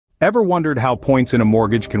Ever wondered how points in a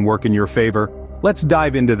mortgage can work in your favor? Let's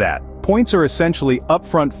dive into that. Points are essentially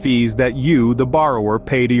upfront fees that you, the borrower,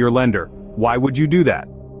 pay to your lender. Why would you do that?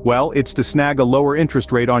 Well, it's to snag a lower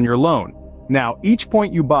interest rate on your loan. Now, each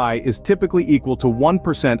point you buy is typically equal to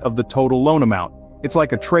 1% of the total loan amount. It's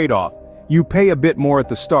like a trade-off. You pay a bit more at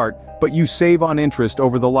the start, but you save on interest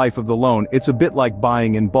over the life of the loan. It's a bit like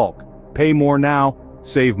buying in bulk. Pay more now,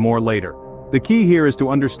 save more later. The key here is to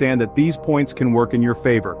understand that these points can work in your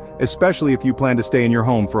favor, especially if you plan to stay in your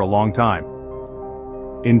home for a long time.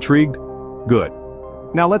 Intrigued? Good.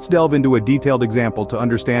 Now let's delve into a detailed example to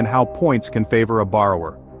understand how points can favor a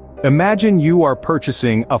borrower. Imagine you are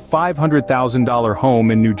purchasing a $500,000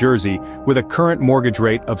 home in New Jersey with a current mortgage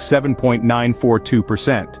rate of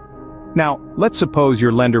 7.942%. Now, let's suppose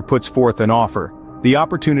your lender puts forth an offer, the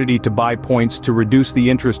opportunity to buy points to reduce the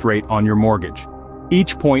interest rate on your mortgage.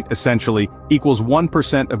 Each point, essentially, equals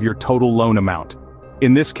 1% of your total loan amount.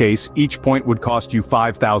 In this case, each point would cost you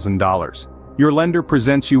 $5,000. Your lender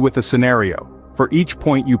presents you with a scenario. For each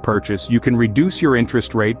point you purchase, you can reduce your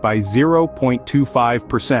interest rate by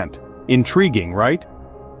 0.25%. Intriguing, right?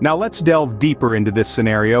 Now let's delve deeper into this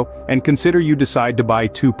scenario and consider you decide to buy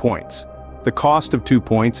 2 points. The cost of 2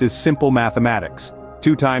 points is simple mathematics.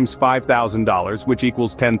 2 times $5,000, which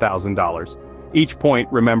equals $10,000. Each point,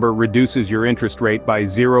 remember, reduces your interest rate by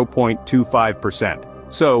 0.25%.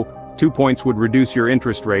 So, 2 points would reduce your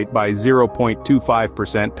interest rate by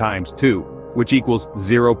 0.25% times 2, which equals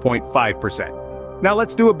 0.5%. Now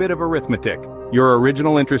let's do a bit of arithmetic. Your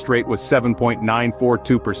original interest rate was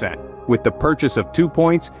 7.942%. With the purchase of 2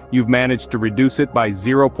 points, you've managed to reduce it by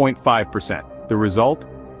 0.5%. The result?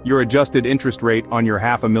 Your adjusted interest rate on your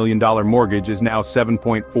 $500,000 mortgage is now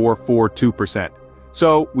 7.442%.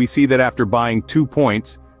 So, we see that after buying 2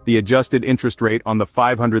 points, the adjusted interest rate on the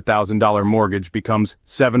 $500,000 mortgage becomes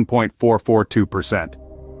 7.442%.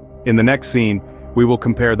 In the next scene, we will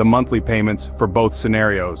compare the monthly payments for both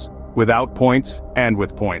scenarios, without points and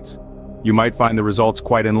with points. You might find the results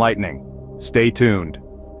quite enlightening. Stay tuned.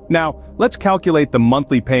 Now, let's calculate the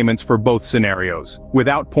monthly payments for both scenarios,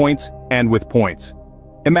 without points and with points.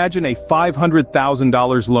 Imagine a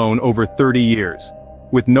 $500,000 loan over 30 years.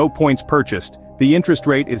 With no points purchased, the interest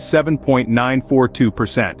rate is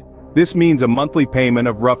 7.942%. This means a monthly payment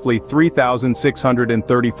of roughly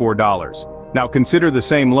 $3,634. Now consider the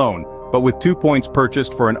same loan, but with 2 points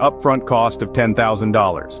purchased for an upfront cost of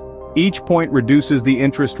 $10,000. Each point reduces the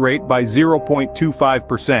interest rate by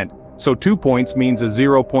 0.25%, so 2 points means a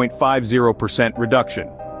 0.50% reduction.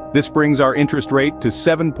 This brings our interest rate to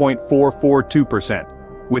 7.442%.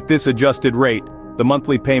 With this adjusted rate, the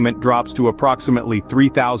monthly payment drops to approximately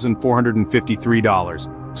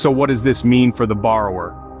 $3,453. So what does this mean for the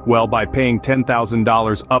borrower? Well, by paying $10,000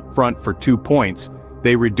 upfront for 2 points,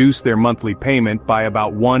 they reduce their monthly payment by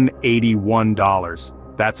about $181.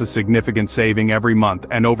 That's a significant saving every month,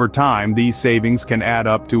 and over time, these savings can add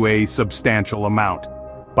up to a substantial amount.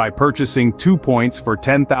 By purchasing 2 points for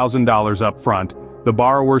 $10,000 upfront, the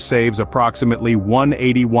borrower saves approximately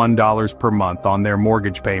 $181 per month on their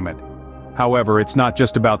mortgage payment. However, it's not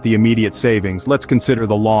just about the immediate savings. Let's consider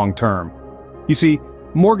the long term. You see,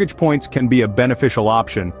 mortgage points can be a beneficial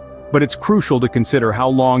option, but it's crucial to consider how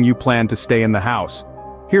long you plan to stay in the house.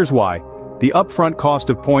 Here's why. The upfront cost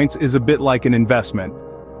of points is a bit like an investment.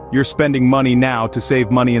 You're spending money now to save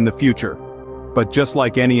money in the future. But just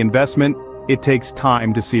like any investment, it takes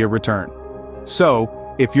time to see a return. So,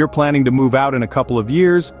 if you're planning to move out in a couple of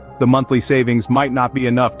years, the monthly savings might not be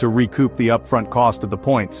enough to recoup the upfront cost of the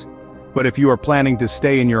points. But if you are planning to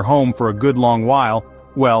stay in your home for a good long while,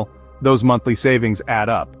 well, those monthly savings add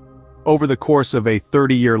up. Over the course of a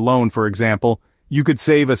 30-year loan, for example, you could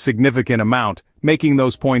save a significant amount, making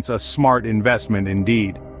those points a smart investment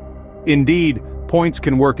indeed. Indeed, points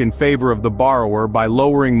can work in favor of the borrower by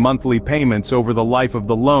lowering monthly payments over the life of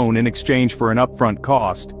the loan in exchange for an upfront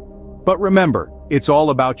cost. But remember, it's all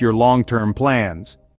about your long-term plans.